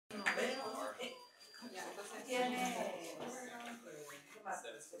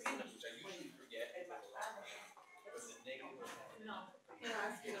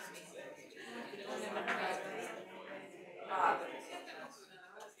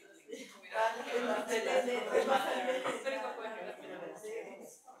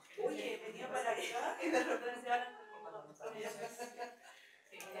Oye, venía para acá y de repente hablan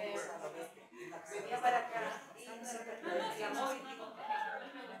venía para acá y de repente me llamó y digo,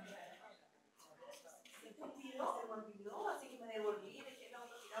 se me olvidó, así que me devolví, dejé el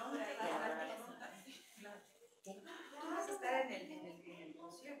auto tirado por ahí. Tú vas a estar en el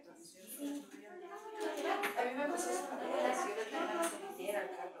concierto, ¿no es cierto? A mí me pasó eso cuando era así, yo le tenía la soliciera al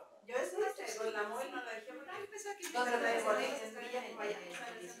carro. Yo estuve con la móvil, no la dejé porque empecé aquí. Donde me devolví, estoy en el Guayán,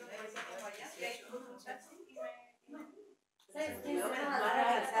 y ahí tuve un taxi y me... ¿Sabes quién se va a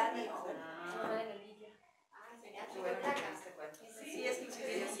alcanzar? Mi mamá de la Lidia. Qué bueno que te cuento. Sí, es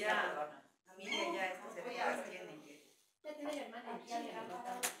que ellos ya, familia ya, específicas tienen que... Ya tiene la hermana en Chile,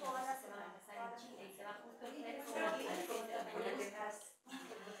 todas las semanas a estar en Chile y se va justo el jueves a las 6 de la mañana.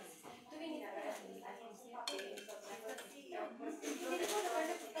 Tú viniste a la agencia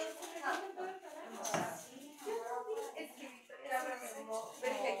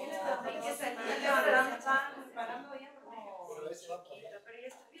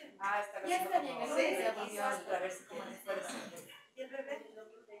ya está bien, a ver si como después. Y el bebé,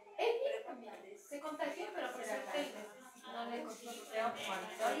 él también se contagió, pero por suerte no le cogió como a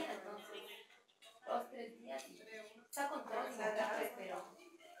Victoria, entonces 2-3 días y está con todo en la tarde, pero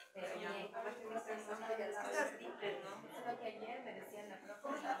bien. Solo que ayer me decían la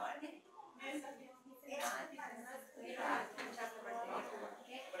profe, la guardia.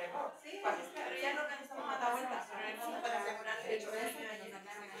 Sí, pero ya lo organizamos a la vuelta para asegurar que el niño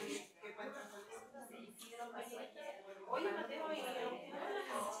que cuentan con eso. Oye, Mateo, y yo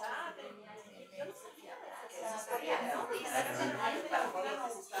no sabía, ¿no? Y la verdad para poder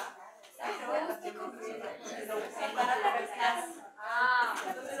ajustar.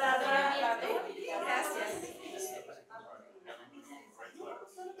 Entonces la gracias.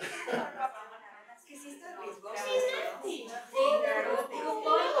 Que sí está riesgoso. Sí, claro.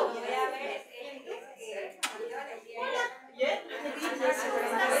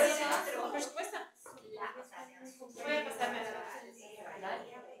 Voy a pasarme a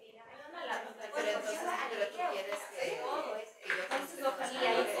pero entonces tú quieres que yo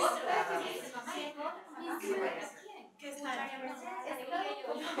 ¿qué está?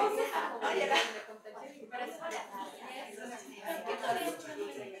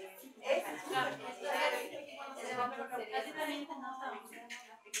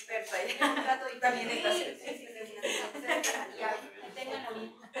 Experta, y también estás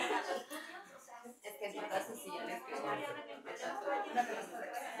es que en tu caso sí ya les quedó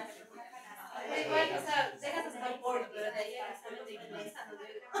igual, o sea, dejas hasta el borde, pero de ahí al examen de inglés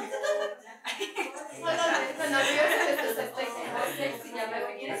bueno, yo estoy como sexy, ya me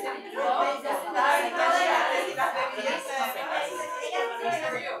venía a hacer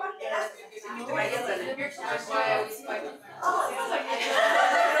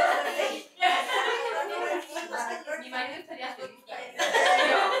mi marido estaría feliz.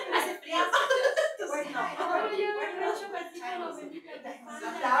 Hace frío.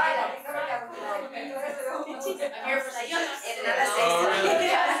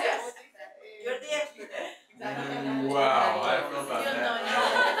 Wow, I don't know about that.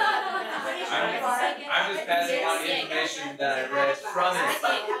 I'm just passing on the information that I read from it.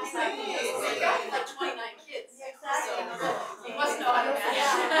 We got like 29 kids, so you must know how to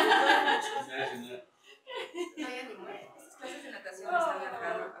manage. Imagine that. Clases de natación están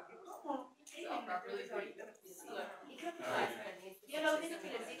agarrando. Yo lo único que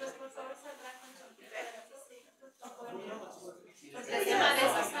les digo es por favor saldrán con sombrero. Porque encima de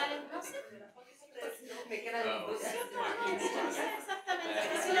eso salen, no sé. Me quedan exactamente.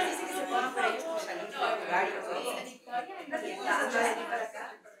 Si uno dice que se pongan para ellos, pues salir para horarios. No tienen nada para acá.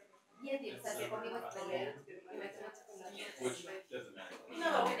 Conmigo es pelear. Which doesn't matter. No,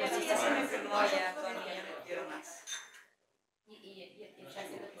 porque sí, ya se me enfermó ya, Tony, ya no quiero más.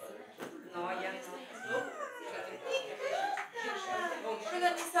 No, ya no.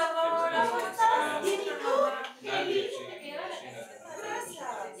 Organizadora, ¿cómo estás? Bien, ¿y tú?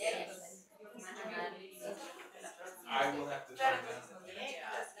 I will have to find out.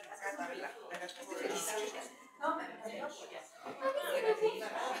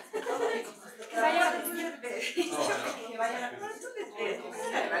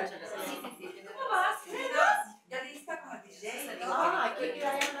 ¿Cómo vas? ¿Ya lista como DJ? Aquí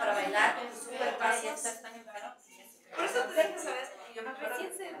para bailar, súper pasos. Por eso te dejo, ¿sabes? Yo me acuerdo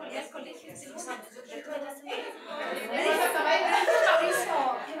recién se volvía al colegio hace unos años. Me dijo que va a ir a Mauricio.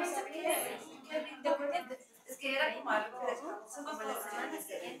 Y como la semana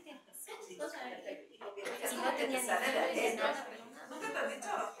siguiente empezó. Y no tenía ni Sale de fiebre, ahí, nada, pero nada. ¿Nunca te han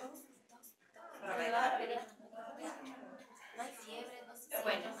dicho? No hay fiebre, no se siente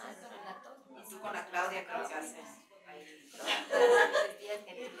mal, pero la tos. Y tú con la Claudia creo que haces ahí. Tres días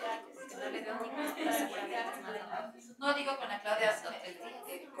que porque no le veo ningún seguramente es más. No, digo con la Claudia,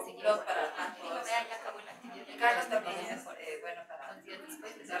 compró para Digo, tantos. vea, ya acabó la actividad. Y Carlos también es bueno para Dos días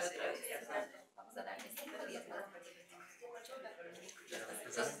después, darle otra vez. vamos a darle 5 días más.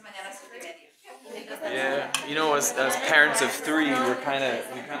 Entonces mañana es 7:30. Yeah, you know, as parents of three, we kind of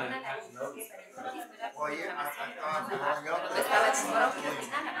Well, yeah, I thought growing up, Estaba en su and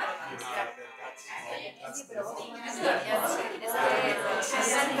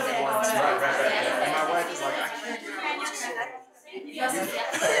my wife is like, I can't get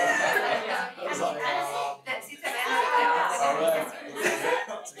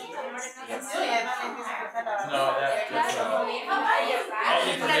no, that's all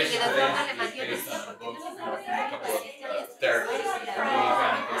the information today is based on the books and a couple of therapists.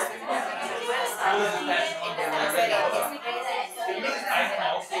 I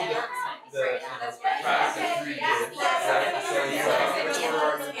also the practice of 3 years, right?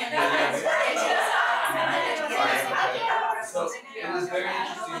 So it was very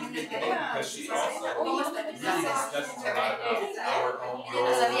interesting to get to know because she also really discusses a lot about our own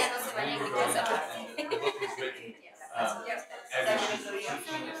roles in the neighborhood, and the book was written as if she was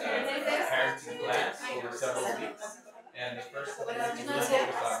teaching parenting class over several weeks. And the first couple of weeks was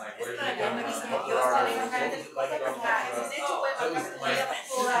focused on like where you're going, what were our roles, what was it like growing up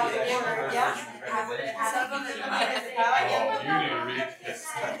for us. So it was like you need to read this.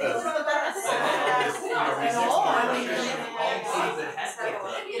 And then all this, research and all the things that had to go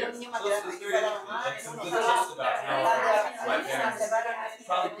up here. So this was very interesting. And some good tips about how my parents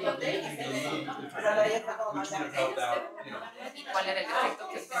probably could have made things a little bit differently, which would have helped out, you know. ¿Cuál era el efecto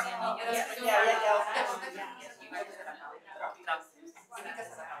que tenía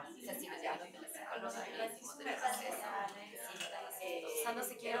no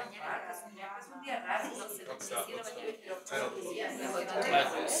se quiere bañar. Es un día raro.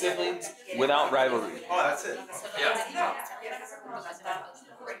 Siblings without rivalry. Oh, that's it. Yeah.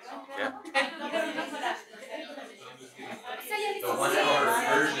 The 1 hour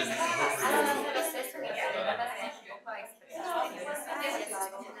version.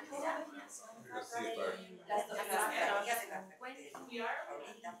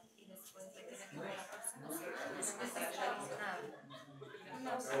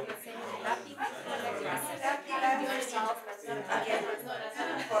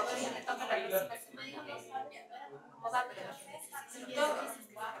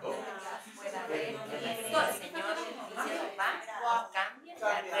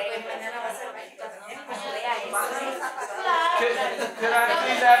 Could I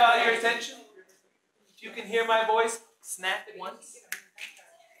please have all your attention? If you can hear my voice, snap it once.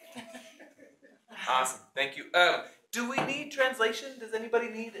 Awesome, thank you. Do we need translation? Does anybody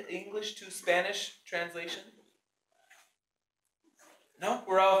need English to Spanish translation? No?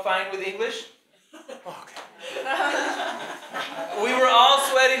 We're all fine with English? Okay. We were all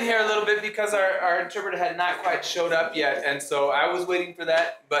sweating here a little bit because our interpreter had not quite showed up yet, and so I was waiting for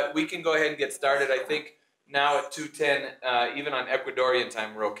that, but we can go ahead and get started. I think now at 2:10, even on Ecuadorian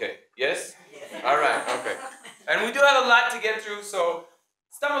time, we're okay. Yes? All right, okay. And we do have a lot to get through, so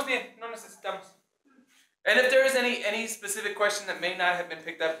estamos bien, no necesitamos. And if there is any specific question that may not have been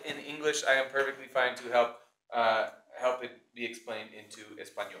picked up in English, I am perfectly fine to help it be explained into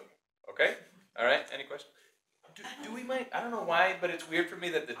Espanol. Okay? All right. Any questions? Do we mind? I don't know why, but it's weird for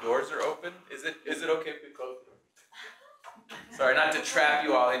me that the doors are open. Is it okay if we close the door? Sorry, not to trap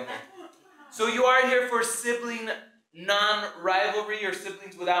you all in here. So you are here for sibling non-rivalry or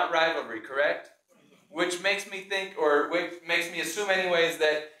siblings without rivalry, correct? Which makes me think, or which makes me assume anyways,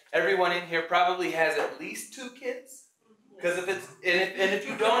 that everyone in here probably has at least 2 kids. Because if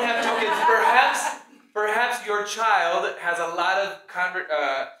you don't have 2 kids, perhaps your child has a lot of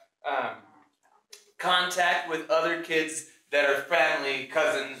contact with other kids that are family,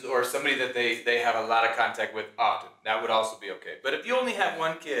 cousins, or somebody that they have a lot of contact with often. That would also be okay. But if you only have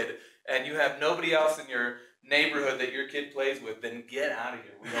 1 kid and you have nobody else in your neighborhood that your kid plays with, then get out of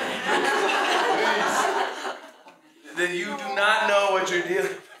here. We don't need Then you do not know what you're dealing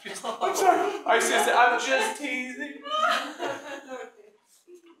with. I'm sorry. I'm just teasing.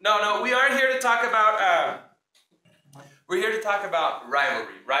 No. We are here to talk about. We're here to talk about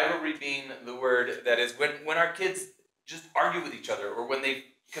rivalry. Rivalry being the word that is when our kids just argue with each other, or when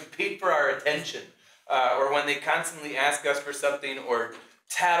they compete for our attention, or when they constantly ask us for something, or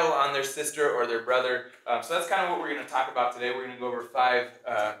tattle on their sister or their brother. So that's kind of what we're going to talk about today. We're going to go over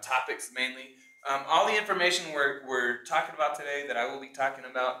 5 topics mainly. All the information we're talking about today that I will be talking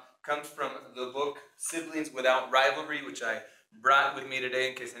about comes from the book Siblings Without Rivalry, which I brought with me today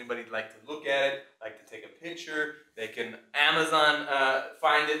in case anybody'd like to look at it, like to take a picture. They can Amazon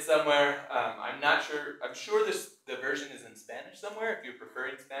find it somewhere. I'm not sure. I'm sure the version is in Spanish somewhere if you're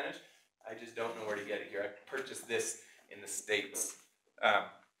preferring Spanish. I just don't know where to get it here. I purchased this in the States.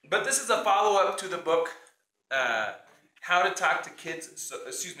 But this is a follow-up to the book How to Talk to Kids.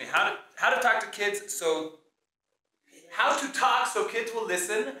 How to Talk to Kids. So how to talk so kids will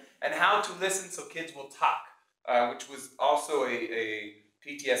listen, and how to listen so kids will talk, which was also a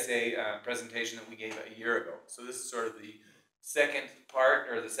PTSA presentation that we gave a year ago. So this is sort of the second part,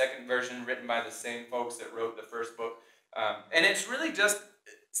 or the second version, written by the same folks that wrote the first book. And it's really just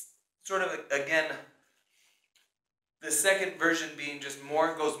sort of, again, the second version being just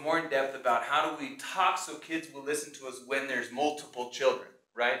goes more in depth about how do we talk so kids will listen to us when there's multiple children,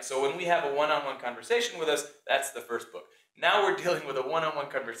 right? So when we have a one-on-one conversation with us, that's the first book. Now we're dealing with a one-on-one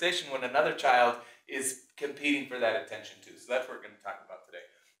conversation when another child is competing for that attention too. So that's what we're going to talk about today.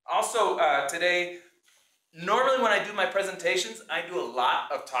 Also, today, normally when I do my presentations, I do a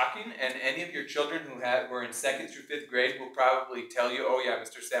lot of talking, and any of your children who were in 2nd through 5th grade will probably tell you, oh yeah,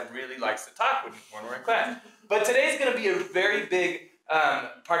 Mr. Sam really likes to talk when we're in class. But today's going to be a very big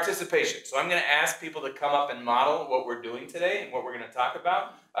participation. So I'm going to ask people to come up and model what we're doing today and what we're going to talk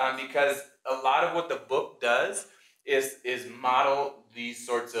about, because a lot of what the book does is model these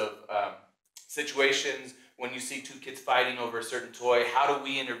sorts of situations. When you see 2 kids fighting over a certain toy, how do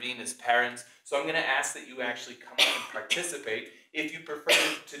we intervene as parents? So I'm going to ask that you actually come up and participate. If you prefer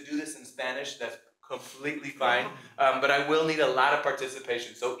to do this in Spanish, that's completely fine. But I will need a lot of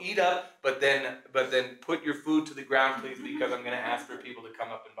participation. So eat up, but then put your food to the ground, please, because I'm going to ask for people to come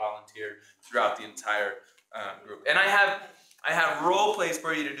up and volunteer throughout the entire group. And I have role plays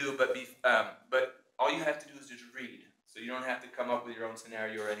for you to do, but all you have to do is just read. So you don't have to come up with your own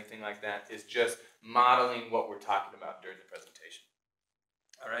scenario or anything like that. It's just modeling what we're talking about during the presentation.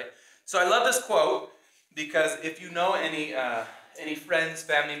 All right. So I love this quote because if you know any friends,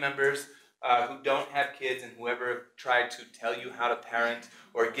 family members who don't have kids, and whoever have tried to tell you how to parent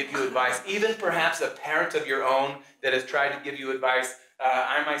or give you advice, even perhaps a parent of your own that has tried to give you advice.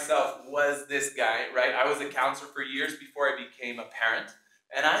 I myself was this guy, right? I was a counselor for years before I became a parent,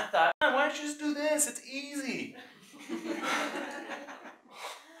 and I thought, why don't you just do this? It's easy.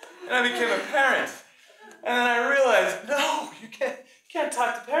 And I became a parent, and then I realized, no, you can't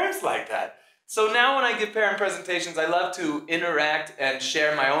talk to parents like that. So now when I give parent presentations, I love to interact and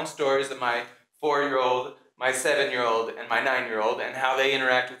share my own stories of my 4-year-old, my 7-year-old, and my 9-year-old, and how they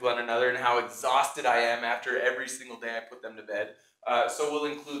interact with one another, and how exhausted I am after every single day I put them to bed. So we'll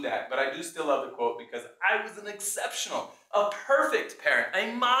include that. But I do still love the quote because I was an exceptional, a perfect parent,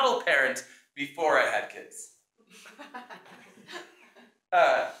 a model parent before I had kids.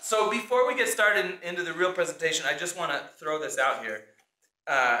 So before we get started into the real presentation, I just want to throw this out here.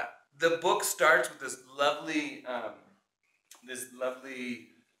 The book starts with this lovely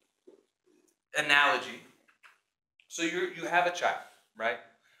analogy. So you have a child, right?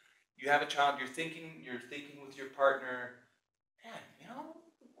 You have a child. You're thinking with your partner. Man,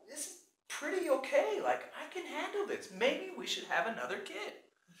 this is pretty okay. Like, I can handle this. Maybe we should have another kid.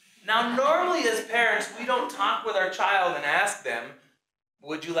 Now, normally as parents, we don't talk with our child and ask them,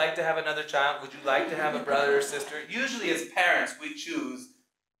 would you like to have another child? Would you like to have a brother or sister? Usually as parents, we choose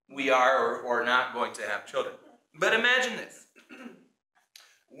we are or not going to have children. But imagine this.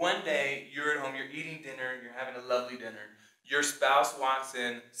 One day, you're at home, you're eating dinner, you're having a lovely dinner. Your spouse walks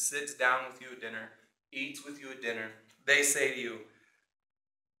in, sits down with you at dinner, eats with you at dinner. They say to you,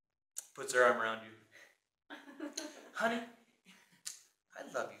 puts their arm around you, honey, I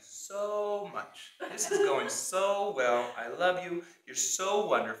love you so much. This is going so well. I love you. You're so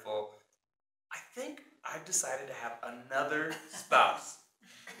wonderful. I think I've decided to have another spouse.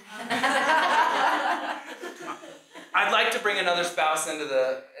 I'd like to bring another spouse into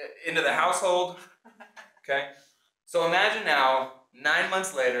the household. Okay? So imagine now, 9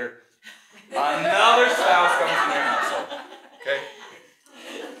 months later, another spouse comes in your household. Okay?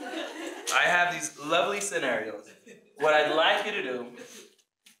 I have these lovely scenarios. What I'd like you to do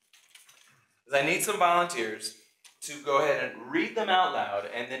is I need some volunteers to go ahead and read them out loud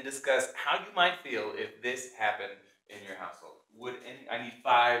and then discuss how you might feel if this happened in your household. I need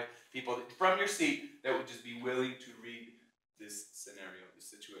 5 people from your seat that would just be willing to read this scenario, this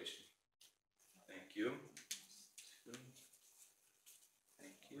situation. Thank you.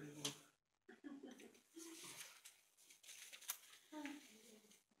 Thank you.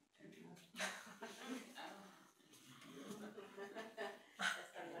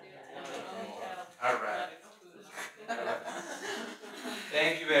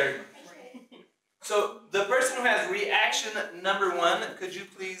 Thank you very much. So the person who has reaction number 1, could you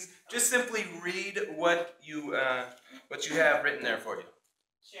please just simply read what you have written there for you?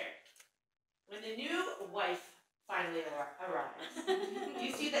 Sure. When the new wife finally arrives,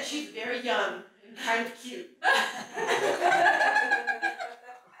 you see that she's very young and kind of cute.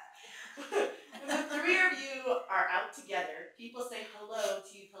 When the 3 of you are out together, people say hello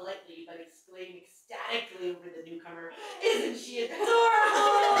to you politely, but exclaim ecstatically over the newcomer, "Isn't she adorable?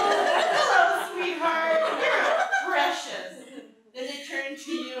 Hello, sweetheart. You're precious." Then they turn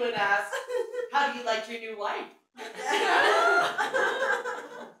to you and ask, "How do you like your new wife?"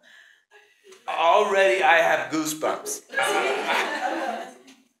 Already I have goosebumps.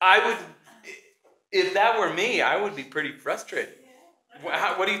 I would, if that were me, I would be pretty frustrated.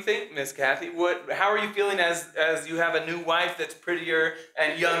 What do you think, Miss Kathy? How are you feeling as you have a new wife that's prettier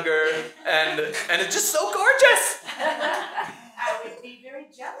and younger and it's just so gorgeous? I would be very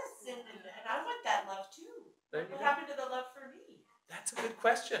jealous, and I want that love too. What happened to the love for me? That's a good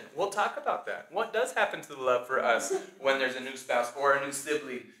question. We'll talk about that. What does happen to the love for us when there's a new spouse or a new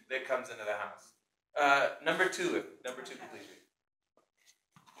sibling that comes into the house? Number 2, please read.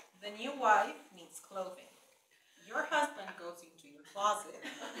 The new wife needs clothing. Your husband goes into your closet,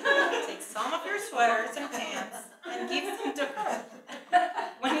 takes some of your sweaters and pants, and gives them to her.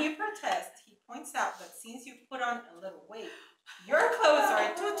 When you protest, he points out that since you've put on a little weight, your clothes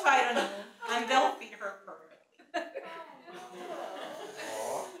are too tight on you, and they'll fit her perfectly.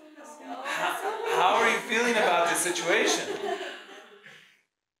 How are you feeling about this situation?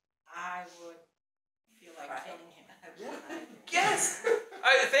 I would feel like killing him. Yes.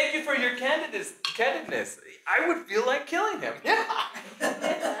 Thank you for your candidness. I would feel like killing him. Yeah.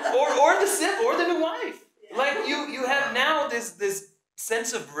 or the new wife. Like you have now this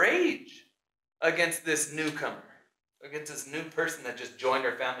sense of rage against this newcomer, against this new person that just joined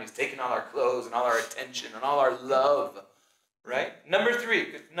our family, is taking all our clothes and all our attention and all our love. Right? Number 3,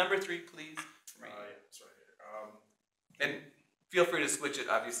 please. Yeah, it's right here. And feel free to switch it,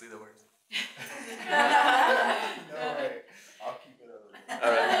 obviously, the words. No way. I'll keep it over.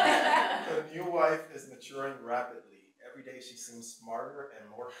 All right. The new wife is maturing rapidly. Every day she seems smarter and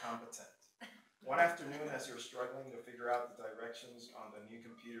more competent. One afternoon, as you're struggling to figure out the directions on the new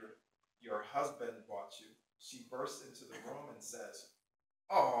computer your husband bought you, she bursts into the room and says,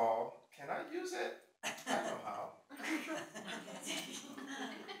 "Oh, can I use it? I know how."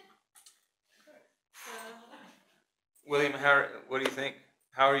 William, what do you think?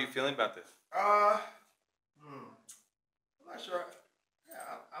 How are you feeling about this? I'm not sure.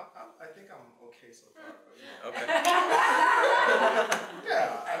 Yeah, I think I'm okay so far. But, Okay.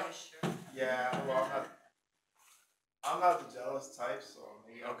 yeah. Are you sure? Yeah. Well, I'm not the jealous type, so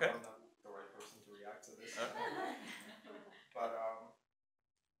maybe Okay. I'm not the right person to react to this. Okay. But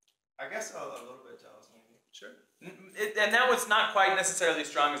I guess a little bit jealous, maybe. Sure. And that was not quite necessarily as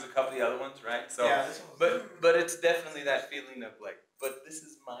strong as a couple of the other ones, right? So, Yeah, this one was but it's definitely that feeling of like, but this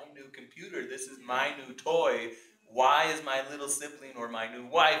is my new computer. This is my new toy. Why is my little sibling or my new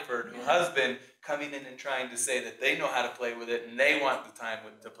wife or new husband coming in and trying to say that they know how to play with it and they want the time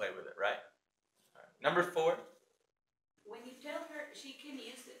to play with it, right? All right. Number 4. When you tell her she can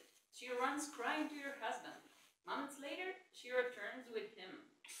use it, she runs crying to your husband. Moments later, she returns with him.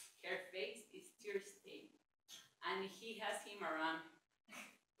 Her face is tear-stained, and he has him around.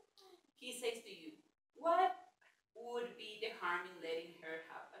 He says to you, "What would be the harm in letting her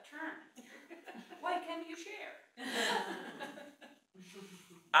have a turn? Why can't you share?"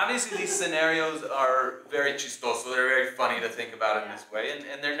 Obviously, these scenarios are very chistoso. They're very funny to think about in this way,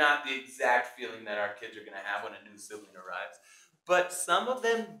 and they're not the exact feeling that our kids are going to have when a new sibling arrives. But some of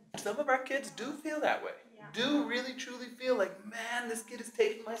our kids do feel that way. Do really truly feel like, man, this kid is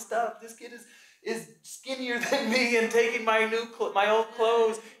taking my stuff. This kid is skinnier than me and taking my old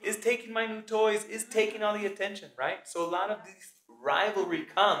clothes, is taking my new toys, is taking all the attention, right? So a lot of this rivalry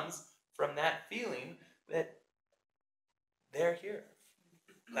comes from that feeling that they're here.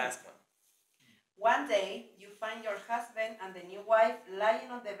 Last one. One day, you find your husband and the new wife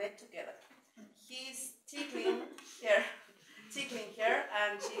lying on the bed together. He's tickling her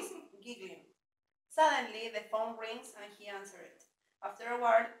and she's giggling. Suddenly, the phone rings and he answers it. After a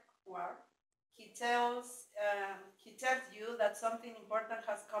while, he tells you that something important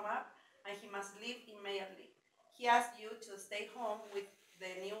has come up and he must leave immediately. He asks you to stay home with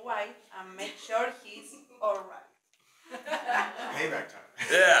the new wife and make sure he's all right. payback time.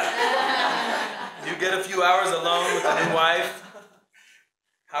 Yeah. You get a few hours alone with the new wife.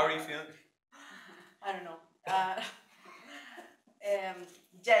 How are you feeling? I don't know.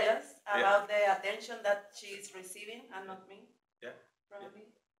 Jealous about the attention that she's receiving and not me. Yeah. Probably.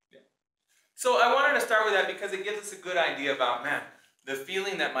 So I wanted to start with that because it gives us a good idea about, man, the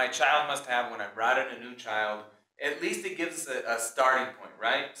feeling that my child must have when I brought in a new child. At least it gives us a starting point,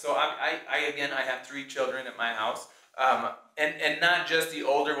 right? So again, I have 3 children at my house. And not just the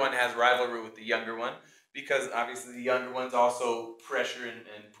older one has rivalry with the younger one, because obviously the younger ones also pressure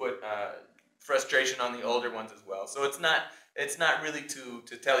and put frustration on the older ones as well. So it's not really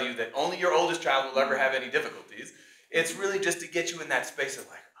to tell you that only your oldest child will ever have any difficulties. It's really just to get you in that space of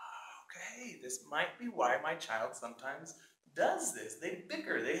like, oh, okay, this might be why my child sometimes does this. They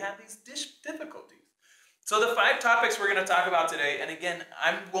bicker, they have these difficulties. So the 5 topics we're going to talk about today, and again,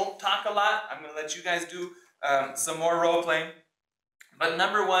 I won't talk a lot. I'm going to let you guys do some more role playing. But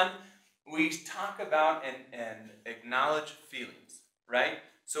number 1, we talk about and acknowledge feelings, right?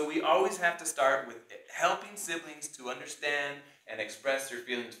 So we always have to start with helping siblings to understand and express their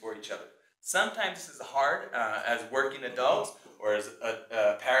feelings for each other. Sometimes this is hard as working adults or as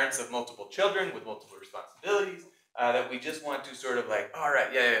parents of multiple children with multiple responsibilities that we just want to sort of like, all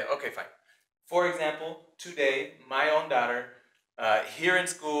right, yeah, okay, fine. For example, today, my own daughter here in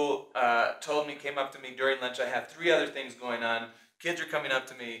school came up to me during lunch. I have 3 other things going on. Kids are coming up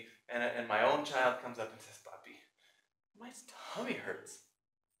to me, and my own child comes up and says, Papi, my tummy hurts.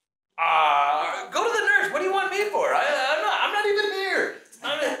 Go to the nurse. What do you want me for? I'm not even here.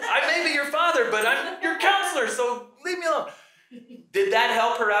 I may be your father, but I'm your counselor, so leave me alone. Did that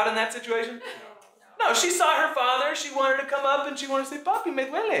help her out in that situation? No, she saw her father. She wanted to come up and she wanted to say, Papi, me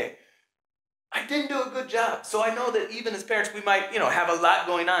duele. I didn't do a good job. So I know that even as parents, we might, have a lot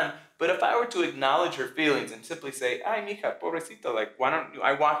going on. But if I were to acknowledge her feelings and simply say, ay, mija, pobrecito, like, why don't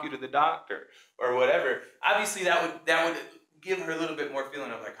I walk you to the doctor or whatever, obviously that would give her a little bit more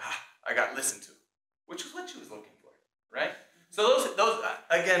feeling of like, I got listened to, which is what she was looking for, right? So those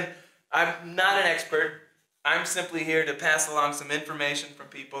again, I'm not an expert. I'm simply here to pass along some information from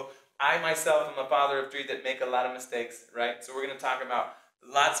people. I myself am a father of 3 that make a lot of mistakes, right? So we're going to talk about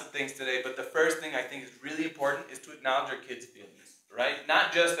lots of things today, but the first thing I think is really important is to acknowledge our kids' feelings, right?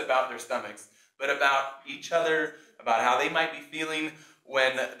 Not just about their stomachs, but about each other, about how they might be feeling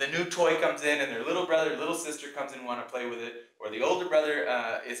when the new toy comes in and their little brother, little sister comes in and want to play with it, or the older brother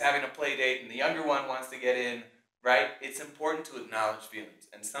is having a play date and the younger one wants to get in, right? It's important to acknowledge feelings.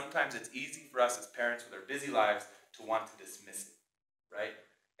 And sometimes it's easy for us as parents with our busy lives to want to dismiss it, right?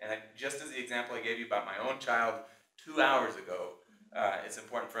 And just as the example I gave you about my own child 2 hours ago, it's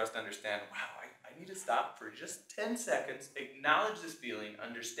important for us to understand, wow, I need to stop for just 10 seconds, acknowledge this feeling,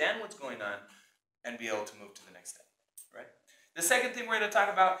 understand what's going on, and be able to move to the next step, right? The second thing we're going to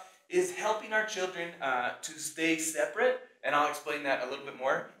talk about is helping our children to stay separate, and I'll explain that a little bit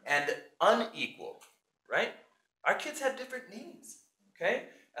more, and unequal, right? Our kids have different needs, okay?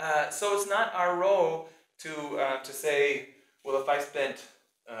 So it's not our role to say, well, if I spent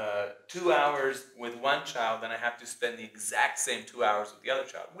 2 hours with one child, then I have to spend the exact same 2 hours with the other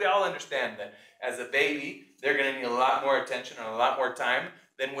child. We all understand that as a baby, they're going to need a lot more attention and a lot more time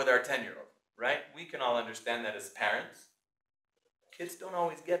than with our 10-year-old, right? We can all understand that as parents. Kids don't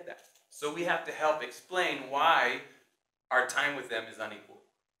always get that. So we have to help explain why our time with them is unequal,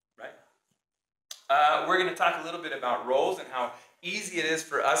 right? We're going to talk a little bit about roles and how easy it is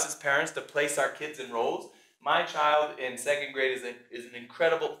for us as parents to place our kids in roles. My child in 2nd grade is an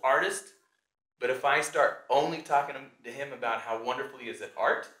incredible artist, but if I start only talking to him about how wonderful he is at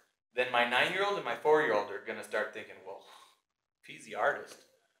art, then my 9-year-old and my 4-year-old are going to start thinking, well, if he's the artist,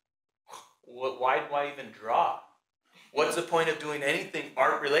 why do I even draw? What's the point of doing anything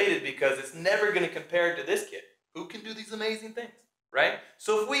art-related, because it's never going to compare to this kid who can do these amazing things, right?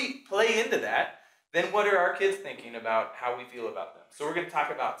 So if we play into that, then what are our kids thinking about how we feel about them? So we're going to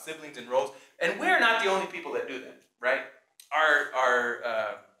talk about siblings and roles, and we're not the only people that do that, right?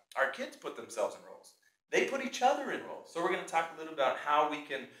 Our kids put themselves in roles. They put each other in roles. So we're going to talk a little about how we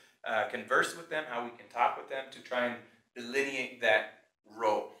can converse with them, how we can talk with them to try and delineate that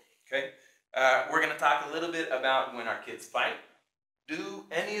role, okay? We're going to talk a little bit about when our kids fight. Do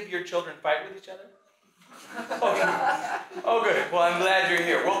any of your children fight with each other? Oh, good. Well, I'm glad you're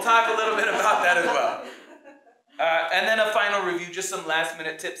here. We'll talk a little bit about that as well. And then a final review, just some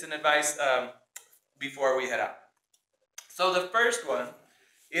last-minute tips and advice before we head out. So the first one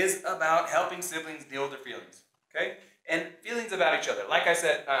is about helping siblings deal with their feelings, okay? And feelings about each other. Like I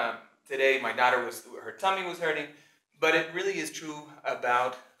said, today my daughter her tummy was hurting, but it really is true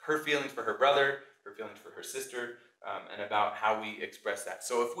about her feelings for her brother, her feelings for her sister, and about how we express that.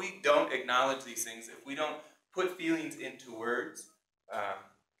 So if we don't acknowledge these things, if we don't put feelings into words,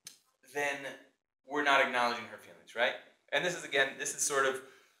 then we're not acknowledging her feelings, right? And this is sort of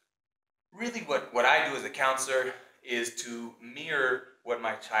really what I do as a counselor is to mirror what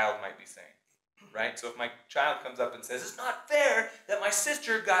my child might be saying. right? So if my child comes up and says, it's not fair that my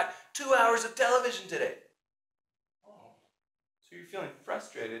sister got 2 hours of television today. Oh, so you're feeling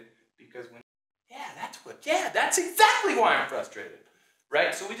frustrated because when, that's exactly why I'm frustrated,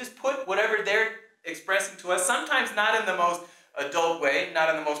 right? So we just put whatever they're expressing to us, sometimes not in the most adult way, not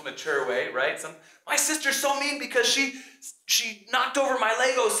in the most mature way, right? My sister's so mean because she knocked over my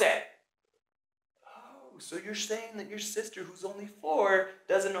Lego set. Oh, so you're saying that your sister, who's only 4,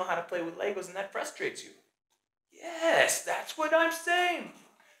 doesn't know how to play with Legos and that frustrates you? Yes, that's what I'm saying,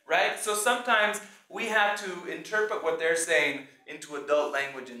 right? So sometimes we have to interpret what they're saying into adult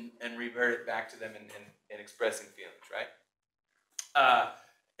language and revert it back to them in expressing feelings, right?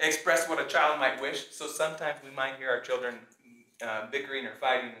 Express what a child might wish. So sometimes we might hear our children bickering or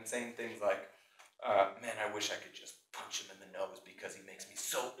fighting and saying things like, man, I wish I could just punch him in the nose because he makes me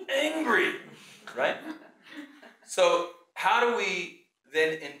so angry, right? So how do we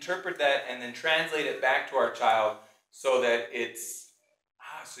then interpret that and then translate it back to our child so that it's,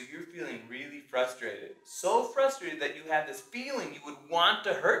 so you're feeling really frustrated. So frustrated that you have this feeling you would want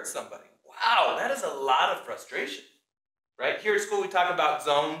to hurt somebody. Wow, that is a lot of frustration, right? Here at school we talk about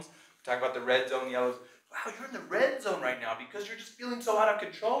zones. We talk about the red zone, yellow zone. Wow, you're in the red zone right now because you're just feeling so out of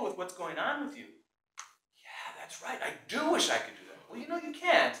control with what's going on with you. Yeah, that's right. I do wish I could do that. Well, you know you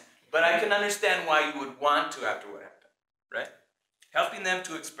can't, but I can understand why you would want to after what happened, right? Helping them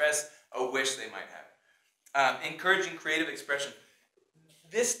to express a wish they might have. Encouraging creative expression.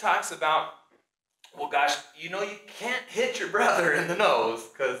 This talks about, well, gosh, you know you can't hit your brother in the nose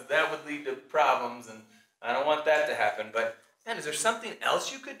because that would lead to problems, and I don't want that to happen. But, man, is there something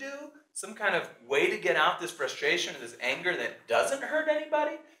else you could do? Some kind of way to get out this frustration or this anger that doesn't hurt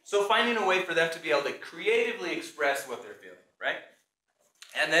anybody? So finding a way for them to be able to creatively express what they're feeling, right?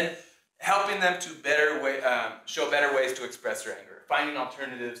 And then helping them to show better ways to express their anger. Finding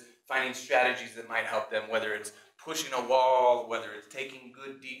alternatives, finding strategies that might help them, whether it's pushing a wall, whether it's taking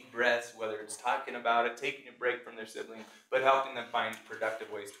good deep breaths, whether it's talking about it, taking a break from their sibling, but helping them find productive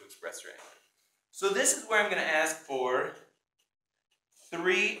ways to express their anger. So this is where I'm going to ask for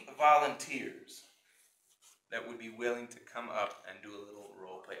 3 volunteers that would be willing to come up and do a little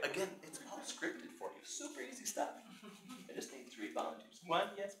role play. Again, it's all scripted for you. Super easy stuff. I just need 3 volunteers. 1,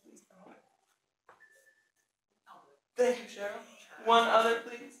 yes, please. Come on. Thank you, Cheryl. 1 other,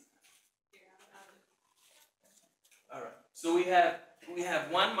 please. All right. So we have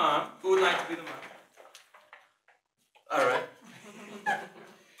 1 mom. Who would like to be the mom? All right.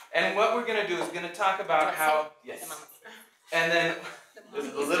 And what we're going to do is going to talk about how, yes. And then, this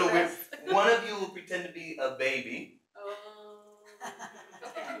is a little weird. One of you will pretend to be a baby.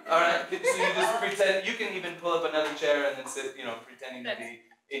 All right. So you just pretend, you can even pull up another chair and then sit, pretending to be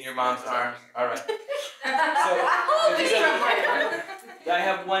in your mom's arms. All right. So, I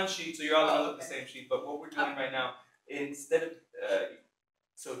have 1 sheet, so you're all going to look at the same sheet. But what we're doing right now, instead of,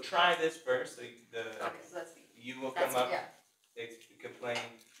 so try this first. So you will come up, complain,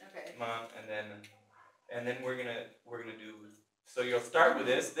 mom, and then we're gonna do. So you'll start with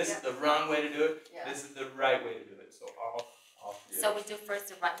this. This is the wrong way to do it. This is the right way to do it. So all 3. So we do first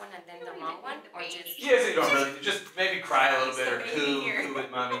the right one and then the wrong one, or just? Yes, you don't really. Just maybe cry a little bit or coo with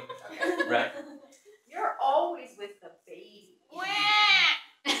mommy, right? You're always with the baby.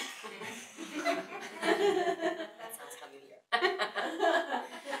 That sounds familiar.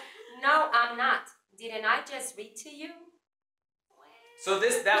 No, I'm not. Didn't I just read to you? So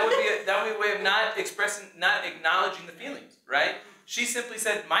that would be a way of not acknowledging the feelings, right? She simply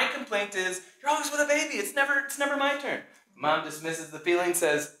said, my complaint is, you're always with a baby. It's never my turn. Mom dismisses the feeling,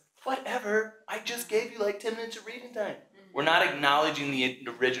 says, whatever. I just gave you like 10 minutes of reading time. We're not acknowledging the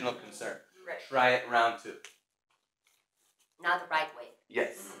original concern. Right. Try it round 2. Not the right way.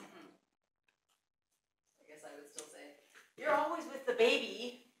 Yes. I guess I would still say, you're always with the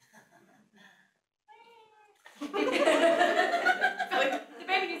baby. The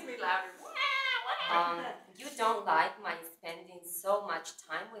baby needs to be louder. You don't like my spending so much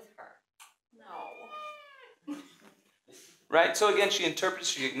time with her. No. Right? So again, she interprets,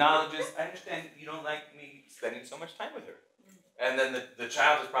 she acknowledges, I understand you don't like me spending so much time with her. And then the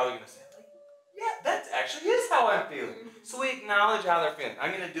child is probably going to say, yeah, that actually is how I'm feeling. So we acknowledge how they're feeling.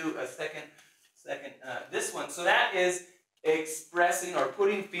 I'm going to do a second, this one. So that is expressing or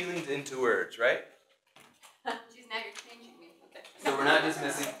putting feelings into words, right? She's now you're changing me. Okay. So we're not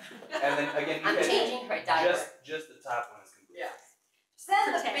dismissing. And then again, I'm changing her diaper. Just the top one is complete. Yeah.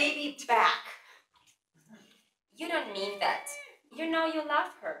 Send the baby back. You don't mean that. You know you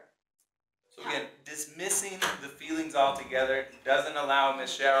love her. So again, dismissing the feelings altogether doesn't allow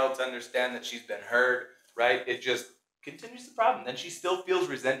Miss Cheryl to understand that she's been heard, right? It just continues the problem. Then she still feels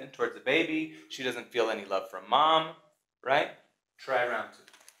resentment towards the baby. She doesn't feel any love from mom, right? Try round 2.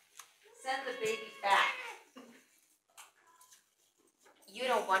 Send the baby back. You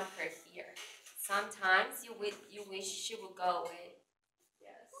don't want her here. Sometimes you wish she would go away.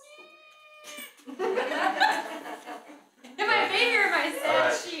 Am I baby or my sad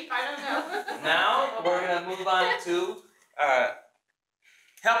Alright. sheep? I don't know. Now we're going to move on to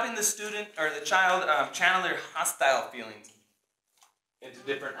helping the student or the child channel their hostile feelings into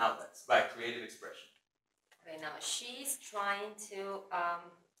different outlets by creative expression. Okay, now she's trying to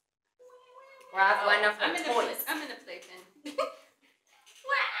grab one of her toys. I'm in a playpen.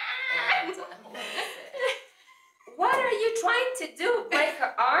 And, what are you trying to do? Break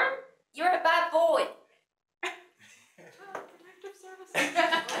her arm? You're a bad boy.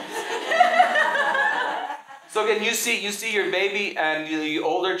 So again, you see your baby and the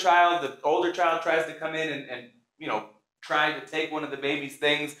older child tries to come in and try to take one of the baby's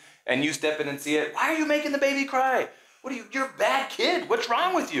things, and you step in and see it. Why are you making the baby cry? You're a bad kid. What's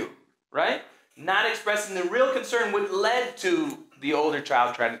wrong with you? Right? Not expressing the real concern what led to the older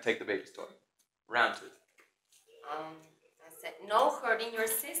child trying to take the baby's toy. Round 2. I said, no hurting your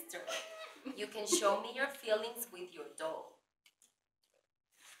sister. You can show me your feelings with your doll.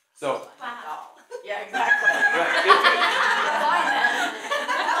 So, Wow. Yeah, exactly. right,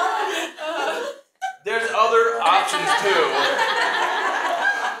 there's other options too.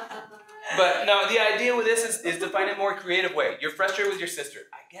 But no, the idea with this is to find a more creative way. You're frustrated with your sister.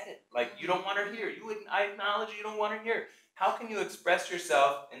 I get it. Like, you don't want her here. I acknowledge you don't want her here. How can you express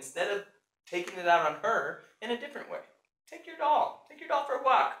yourself instead of taking it out on her in a different way? Take your doll. Take your doll for a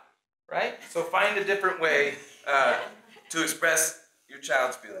walk. Right? So find a different way to express your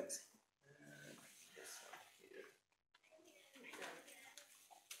child's feelings.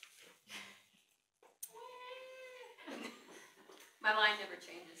 My line never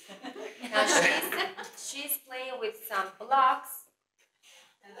changes. Now she's playing with some blocks,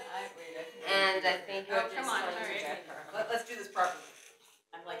 and I think you're Oh, come on, just going hurry. to get her. Let's do this properly.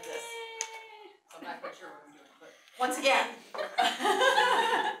 I'm like this. So I'm not quite sure what I'm doing, but once again.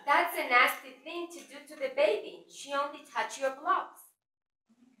 That's a nasty thing to do to the baby. She only touched your blocks.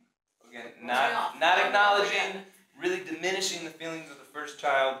 Again, not acknowledging, really diminishing the feelings of the first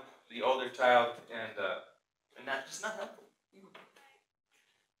child, the older child, and not helpful.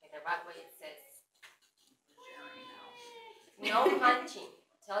 Okay, the right way it says. No punching.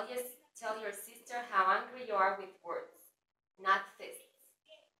 Tell your sister how angry you are with words, not fists.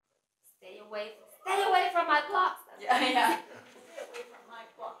 Stay away from my blocks. Yeah. Stay away from my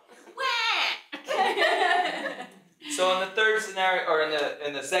blocks. So in the third scenario, or in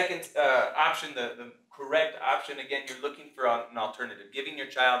the second option, the correct option, again, you're looking for an alternative, giving your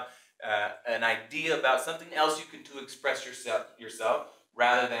child an idea about something else you can do to express yourself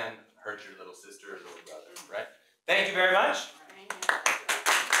rather than hurt your little sister or little brother, right? Thank you very much.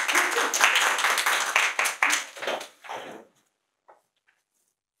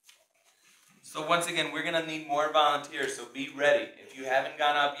 So once again, we're going to need more volunteers, so be ready. If you haven't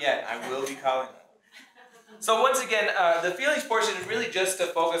gone up yet, I will be calling them. So once again, the feelings portion is really just to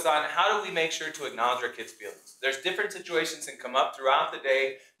focus on how do we make sure to acknowledge our kids' feelings. There's different situations that come up throughout the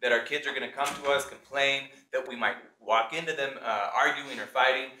day that our kids are going to come to us, complain, that we might walk into them arguing or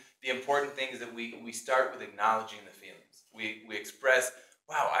fighting. The important thing is that we start with acknowledging the feelings. We express,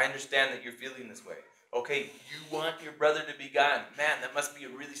 wow, I understand that you're feeling this way. Okay, you want your brother to be gone. Man, that must be a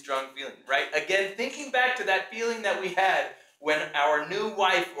really strong feeling, right? Again, thinking back to that feeling that we had when our new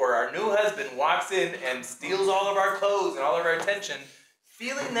wife or our new husband walks in and steals all of our clothes and all of our attention,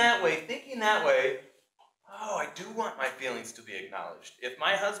 feeling that way, thinking that way, oh, I do want my feelings to be acknowledged. If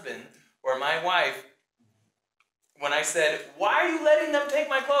my husband or my wife, when I said, why are you letting them take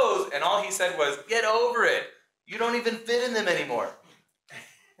my clothes? And all he said was, get over it. You don't even fit in them anymore.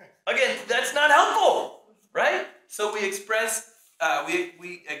 Again, that's not helpful, right? So we express,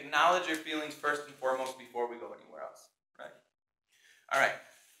 we acknowledge our feelings first and foremost before we go anywhere else, right? All right.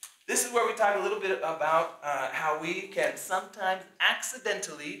 This is where we talk a little bit about how we can sometimes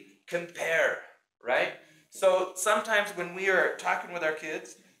accidentally compare, right? So sometimes when we are talking with our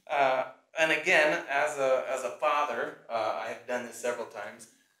kids, and again, as a father, I have done this several times.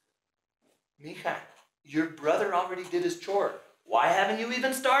 Mika, your brother already did his chore. Why haven't you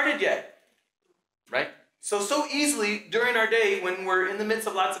even started yet? Right? So easily during our day when we're in the midst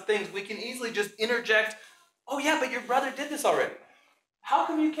of lots of things, we can easily just interject, oh yeah, but your brother did this already. How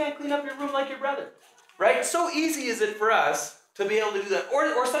come you can't clean up your room like your brother? Right? So easy is it for us to be able to do that.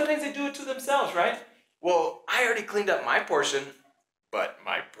 Or sometimes they do it to themselves, right? Well, I already cleaned up my portion. but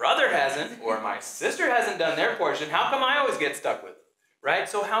my brother hasn't, or my sister hasn't done their portion. How come I always get stuck with it, right?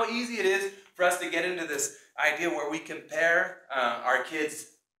 So how easy it is for us to get into this idea where we compare our kids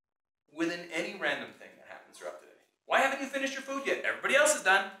within any random thing that happens throughout the day. Why haven't you finished your food yet? Everybody else is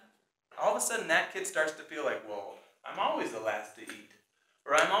done. All of a sudden that kid starts to feel like, well, I'm always the last to eat,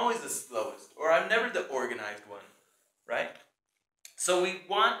 or I'm always the slowest, or I'm never the organized one, right? So we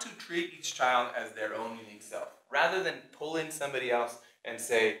want to treat each child as their own unique self, rather than pull in somebody else and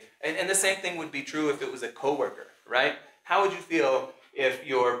say, and the same thing would be true if it was a coworker, right? How would you feel if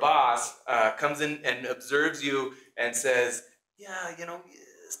your boss comes in and observes you and says, yeah, you know,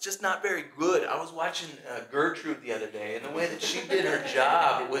 it's just not very good. I was watching Gertrude the other day, and the way that she did her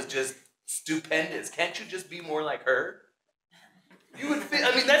job was just stupendous. Can't you just be more like her? You would feel,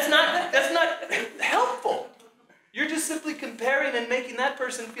 I mean, that's not helpful. You're just simply comparing and making that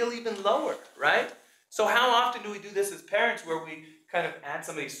person feel even lower, right? So how often do we do this as parents where we kind of add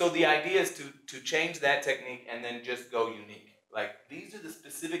somebody? So the idea is to change that technique and then just go unique. Like, these are the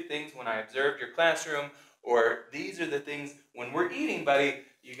specific things when I observed your classroom, or these are the things when we're eating, buddy,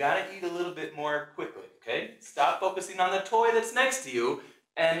 you gotta eat a little bit more quickly, okay? Stop focusing on the toy that's next to you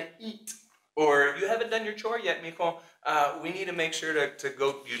and eat. Or you haven't done your chore yet, mijo. We need to make sure to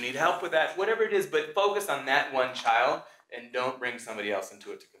go, you need help with that, whatever it is, but focus on that one child and don't bring somebody else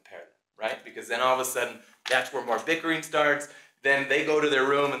into it to compare them, right? Because then all of a sudden, that's where more bickering starts. Then they go to their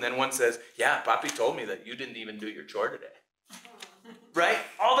room and then one says, yeah, Papi told me that you didn't even do your chore today. Right?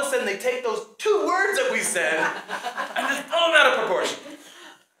 All of a sudden they take those 2 words that we said and just throw them out of proportion.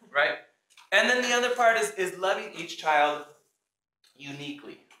 Right? And then the other part is loving each child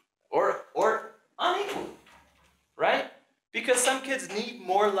uniquely or unequally. Right? Because some kids need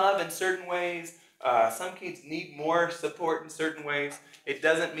more love in certain ways. Some kids need more support in certain ways. It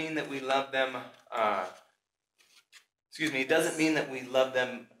doesn't mean that we love them, it doesn't mean that we love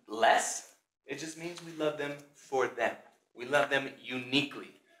them less. It just means we love them for them. We love them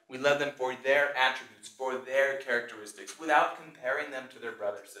uniquely. We love them for their attributes, for their characteristics, without comparing them to their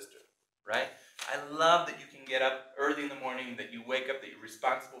brother or sister, right? I love that you can get up early in the morning, that you wake up, that you're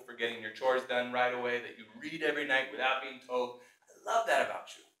responsible for getting your chores done right away, that you read every night without being told. I love that about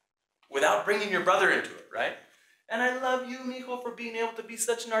you, without bringing your brother into it, right? And I love you, mijo, for being able to be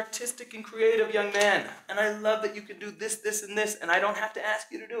such an artistic and creative young man. And I love that you can do this, this, and this, and I don't have to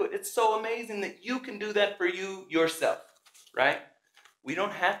ask you to do it. It's so amazing that you can do that for you yourself, right? We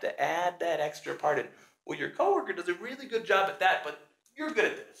don't have to add that extra part in. Well, your coworker does a really good job at that, but you're good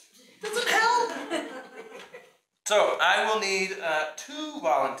at this. Doesn't help. So I will need 2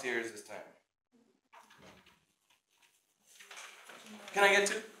 volunteers this time. Can I get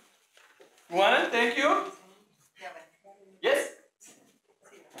 2? 1, thank you. Yes?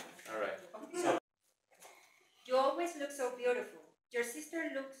 All right. So. You always look so beautiful. Your sister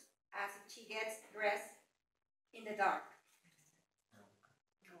looks as if she gets dressed in the dark.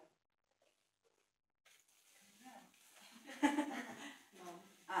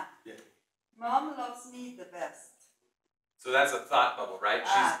 Yeah. Mom loves me the best. So that's a thought bubble, right?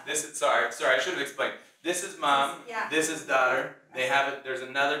 Sorry, I should have explained. This is mom, Yeah. this is daughter. They have it, there's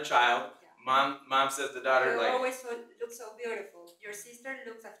another child. Yeah. Mom says the daughter, You like, always look so beautiful. Your sister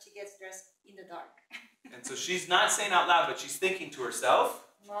looks as if she gets dressed in the dark. and so she's not saying out loud, but she's thinking to herself.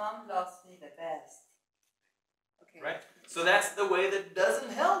 Mom loves me the best. Okay. Right? So that's the way that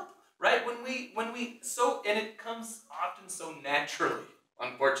doesn't help, right? When we and it comes often so naturally,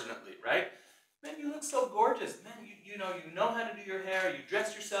 unfortunately, right? Man, you look so gorgeous. Man, you know how to do your hair, you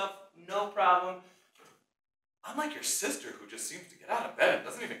dress yourself, no problem. Unlike your sister, who just seems to get out of bed and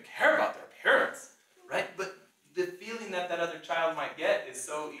doesn't even care about their appearance, right? But the feeling that other child might get is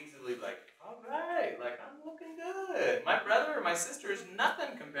so easily like, all right, like I'm looking good. My brother or my sister is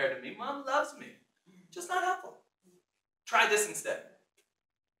nothing compared to me. Mom loves me. Just not helpful. Try this instead.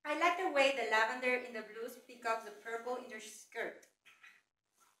 I like the way the lavender in the blues pick up the purple in your skirt.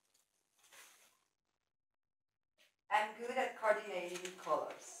 I'm good at coordinating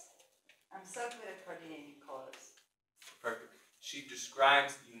colors. I'm so good at coordinating colors. Perfect. She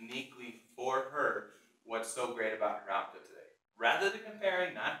describes uniquely for her what's so great about her outfit today. Rather than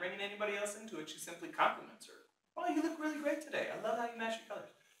comparing, not bringing anybody else into it, she simply compliments her. Oh, you look really great today. I love how you match your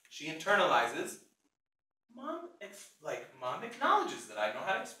colors. She internalizes. Mom acknowledges that I know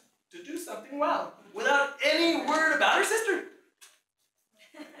how to do something well without any word about her sister.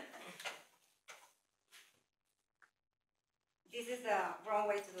 This is the wrong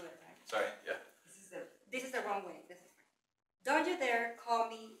way to do it, right? Sorry, yeah. This is the wrong way. Don't you dare call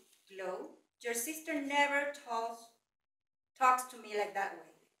me Glow. Your sister never talks to me like that way.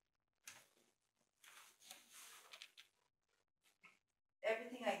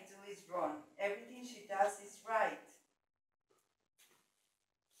 wrong. Everything she does is right.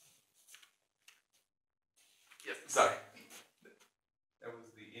 Yes, sorry. That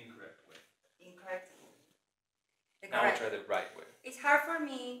was the incorrect way. Incorrect. Now we'll try the right way. It's hard for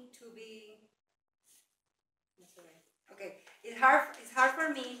me to be. Okay. It's hard for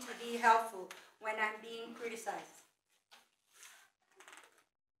me to be helpful when I'm being criticized.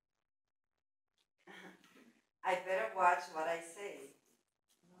 I better watch what I say.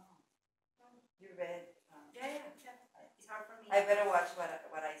 You read? Yeah. It's hard for me. I better watch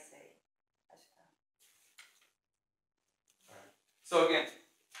what I say. So again,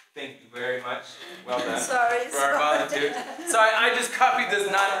 thank you very much. Well done. Sorry. For our volunteers. So I just copied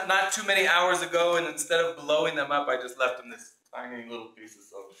this not too many hours ago, and instead of blowing them up, I just left them this tiny little pieces.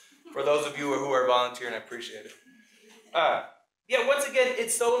 So for those of you who are volunteering, I appreciate it. Yeah, once again,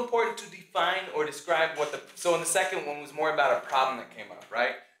 it's so important to define or describe what the, so in the second one was more about a problem that came up,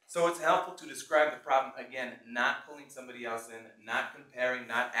 right? So it's helpful to describe the problem, again, not pulling somebody else in, not comparing,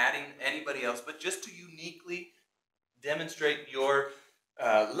 not adding anybody else, but just to uniquely demonstrate your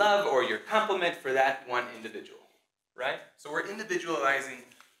love or your compliment for that one individual, right? So we're individualizing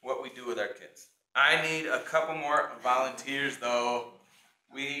what we do with our kids. I need a couple more volunteers though.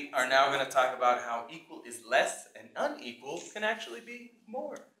 We are now going to talk about how equal is less and unequal can actually be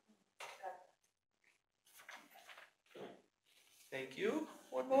more. Thank you.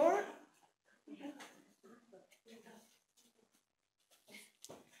 One more.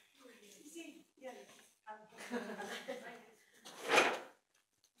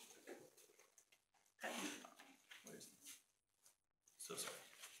 So sorry.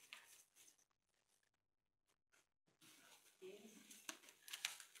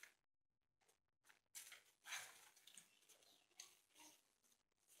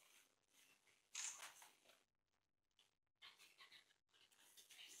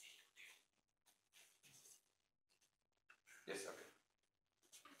 Yes, okay.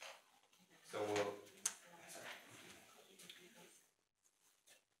 So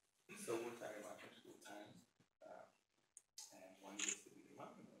we'll talk about school time, and one gets to be the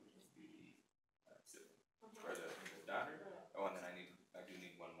mom, and one gets to be the sibling, or the daughter. Oh, and then I do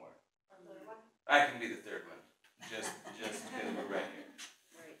need one more. I can be the third one, just because we're right here.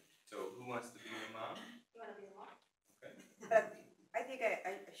 Right. So who wants to be the mom? You want to be the mom? Okay. But I think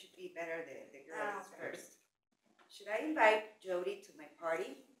I should be better the girls first. Should I invite Jody to my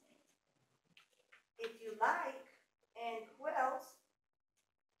party? If you like. And who else?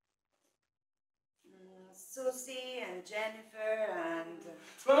 Susie and Jennifer and...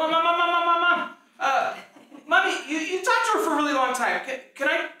 Mom! Mommy, you talked to her for a really long time. Can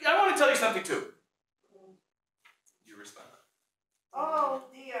I want to tell you something too. You respond. Oh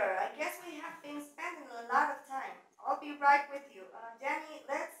dear, I guess we have been spending a lot of time. I'll be right with you. Danny,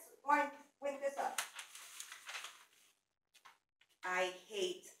 let's wind this up. I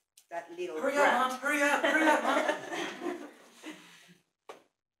hate that little Hurry brat. up, Mom. Hurry up,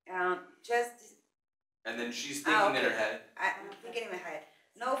 Mom. Just... And then she's thinking in her head. I'm thinking in my head.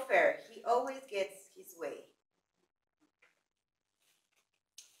 No fair. He always gets his way.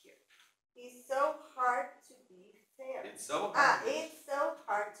 Here. He's so hard to be fair. It's so hard. It's so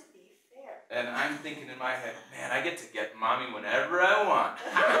hard to be fair. And I'm thinking in my head, man, I get to get Mommy whenever I want.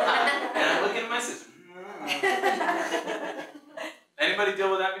 And I'm looking at my sister. Anybody deal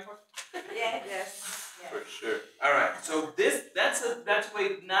with that before? Yes. For sure. All right. So that's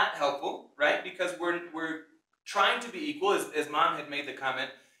way not helpful, right? Because we're trying to be equal, as Mom had made the comment.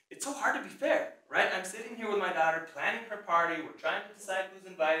 It's so hard to be fair, right? I'm sitting here with my daughter, planning her party. We're trying to decide who's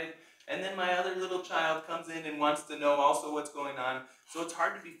invited, and then my other little child comes in and wants to know also what's going on. So it's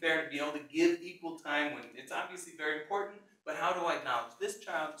hard to be fair to be able to give equal time when it's obviously very important. But how do I acknowledge this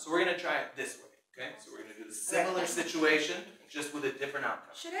child? So we're going to try it this way. Okay, so we're going to do the similar situation, just with a different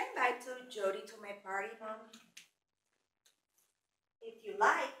outcome. Should I invite Jody to my party, Mom? If you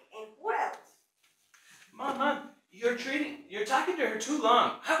like, and who else? Mom, you're talking to her too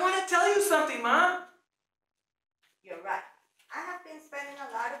long. I want to tell you something, Mom. You're right. I have been spending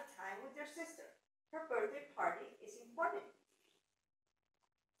a lot of time with your sister. Her birthday party is important.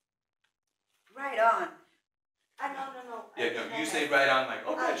 Right on. No. Yeah, no, you say right on, like,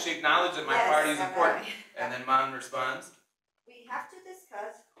 okay, she acknowledged that my party is important. And then Mom responds, we have to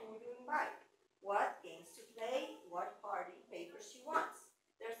discuss who to invite, what games to play, what party favors she wants.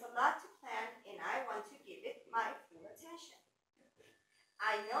 There's a lot to plan, and I want to give it my full attention.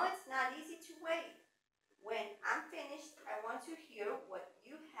 I know it's not easy to wait. When I'm finished, I want to hear what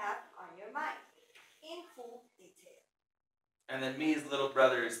you have on your mind, in full detail. and then me, his little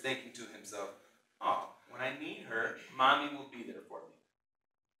brother, is thinking to himself, oh, when I need her, Mommy will be there for me.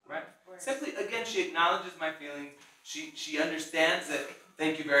 Right? Simply, again, she acknowledges my feelings. She understands that.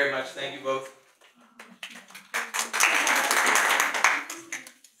 Thank you very much. Thank you both.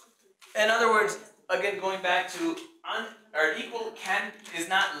 In other words, again, going back to equal is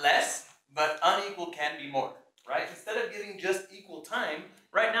not less, but unequal can be more, right? Instead of giving just equal time,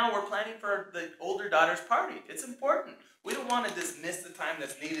 right now we're planning for the older daughter's party. It's important. We don't want to dismiss the time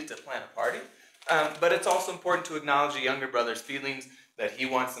that's needed to plan a party, but it's also important to acknowledge the younger brother's feelings that he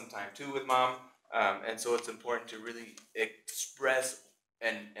wants some time too with mom, and so it's important to really express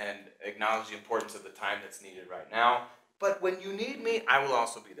and acknowledge the importance of the time that's needed right now. But when you need me, I will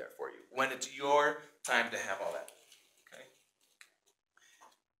also be there for you. When it's your time to have all that. Okay?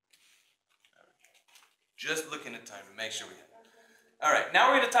 Just looking at time to make sure we have it. All right, now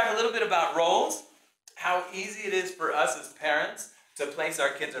we're going to talk a little bit about roles. How easy it is for us as parents to place our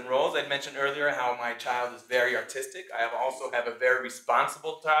kids in roles. I mentioned earlier how my child is very artistic. I also have a very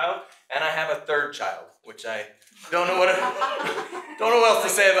responsible child, and I have a third child, which I don't know what else to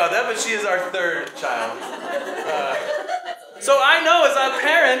say about that, but she is our third child. So I know as a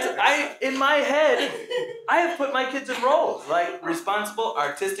parent, in my head, I have put my kids in roles, like responsible,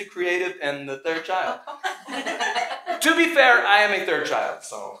 artistic, creative, and the third child. To be fair, I am a third child,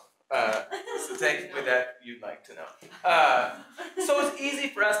 so take with that you'd like to know. So it's easy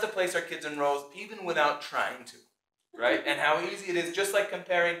for us to place our kids in roles even without trying to, right? And how easy it is, just like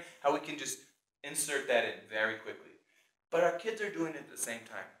comparing, how we can just insert that in very quickly. But our kids are doing it at the same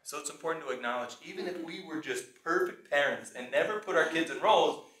time. So it's important to acknowledge, even if we were just perfect parents and never put our kids in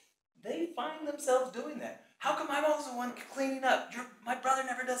roles, they find themselves doing that. How come I'm always the one cleaning up? My brother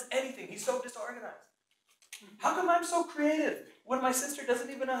never does anything. He's so disorganized. How come I'm so creative when my sister doesn't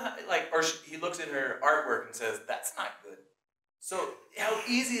even know how, he looks at her artwork and says, that's not good. So how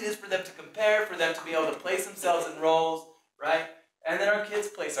easy it is for them to compare, for them to be able to place themselves in roles, right? And then our kids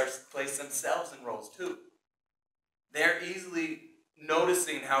place themselves in roles too. They're easily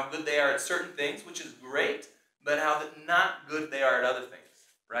noticing how good they are at certain things, which is great, but how not good they are at other things,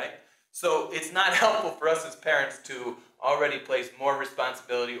 right? So it's not helpful for us as parents to already place more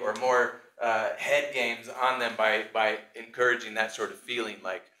responsibility or more head games on them by encouraging that sort of feeling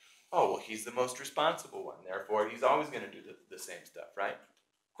like, oh, well, he's the most responsible one, therefore he's always going to do the same stuff, right?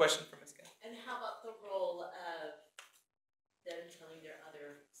 Question from Ms. Kim. And how about the role of them telling their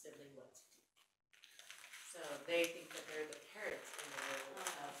other sibling what to do? So they think that they're the parents in the role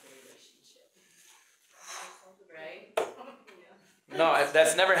of the relationship. Right? No,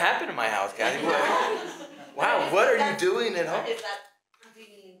 that's never happened in my house, Kathy. Wow, what are you doing at home? Is that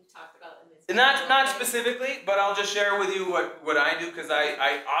being talked about in this? Not specifically, but I'll just share with you what I do, because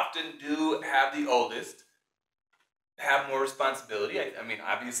I often do have the oldest have more responsibility. I mean,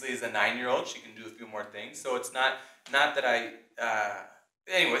 obviously, as a 9-year-old, she can do a few more things. So it's not that I...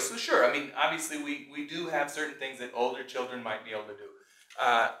 anyway, so sure. I mean, obviously, we do have certain things that older children might be able to do.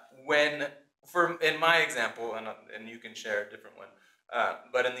 In my example, and you can share a different one,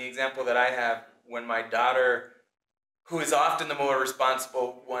 but in the example that I have, when my daughter, who is often the more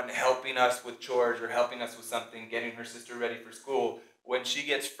responsible one, helping us with chores or helping us with something, getting her sister ready for school, when she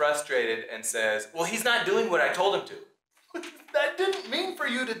gets frustrated and says, well, he's not doing what I told him to. That didn't mean for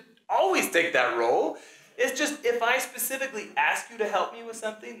you to always take that role. It's just, if I specifically ask you to help me with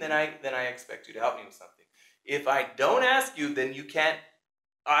something, then I expect you to help me with something. If I don't ask you, then you can't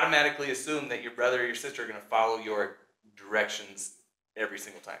automatically assume that your brother or your sister are going to follow your directions every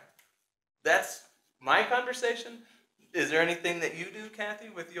single time. That's my conversation. Is there anything that you do,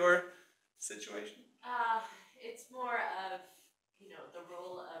 Kathy, with your situation? It's more of, the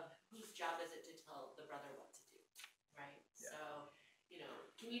role of whose job is it to tell the brother what to do, right? Yeah. So,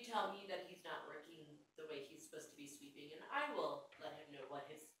 can you tell me that he's not working the way he's supposed to be sweeping? And I will let him know what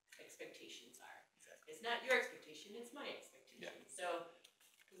his expectations are. Exactly. It's not your expectation, it's my expectation. Yeah. So,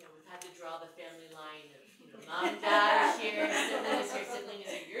 we've had to draw the family line of, mom and dad are here, sibling is here, sibling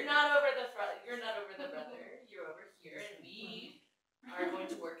is here. You're not over the brother, you're over here, and we are going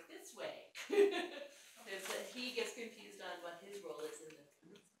to work this way. Because he gets confused on what his role is in the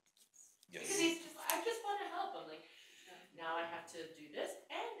family. Yes. Because I just want to help. I'm like, now I have to do this,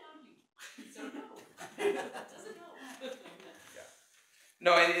 and now you. So no, doesn't know. Yeah.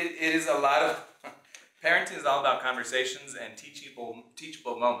 No, it is a lot of, parenting is all about conversations and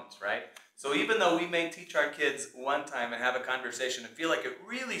teachable moments, right? So even though we may teach our kids one time and have a conversation and feel like it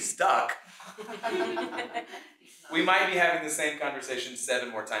really stuck, we might be having the same conversation 7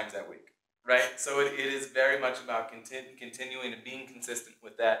 more times that week, right? So it is very much about continuing and being consistent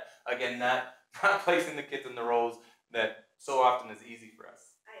with that. Again, not placing the kids in the roles that so often is easy for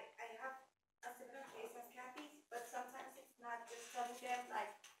us. I have a similar case as Kathy's, but sometimes it's not just telling them,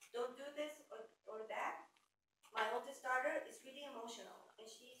 like, don't do really emotional and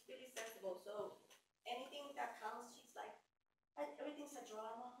she's really sensible. So anything that counts, she's like, everything's a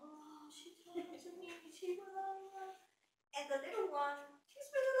drama. Oh, she told me to me. She blah. And the little one, she's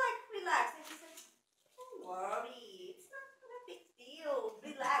really like relaxed, and she says, "Don't worry, it's not a big deal.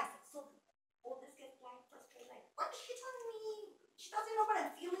 Relax." So oldest gets like frustrated, like, "What is she telling me? She doesn't know what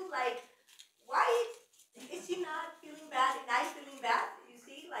I'm feeling. Like, why is she not feeling bad and I feeling bad?" You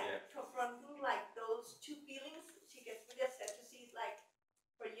see, like confronting like those two feelings, she gets really upset to see like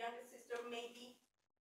her younger sister maybe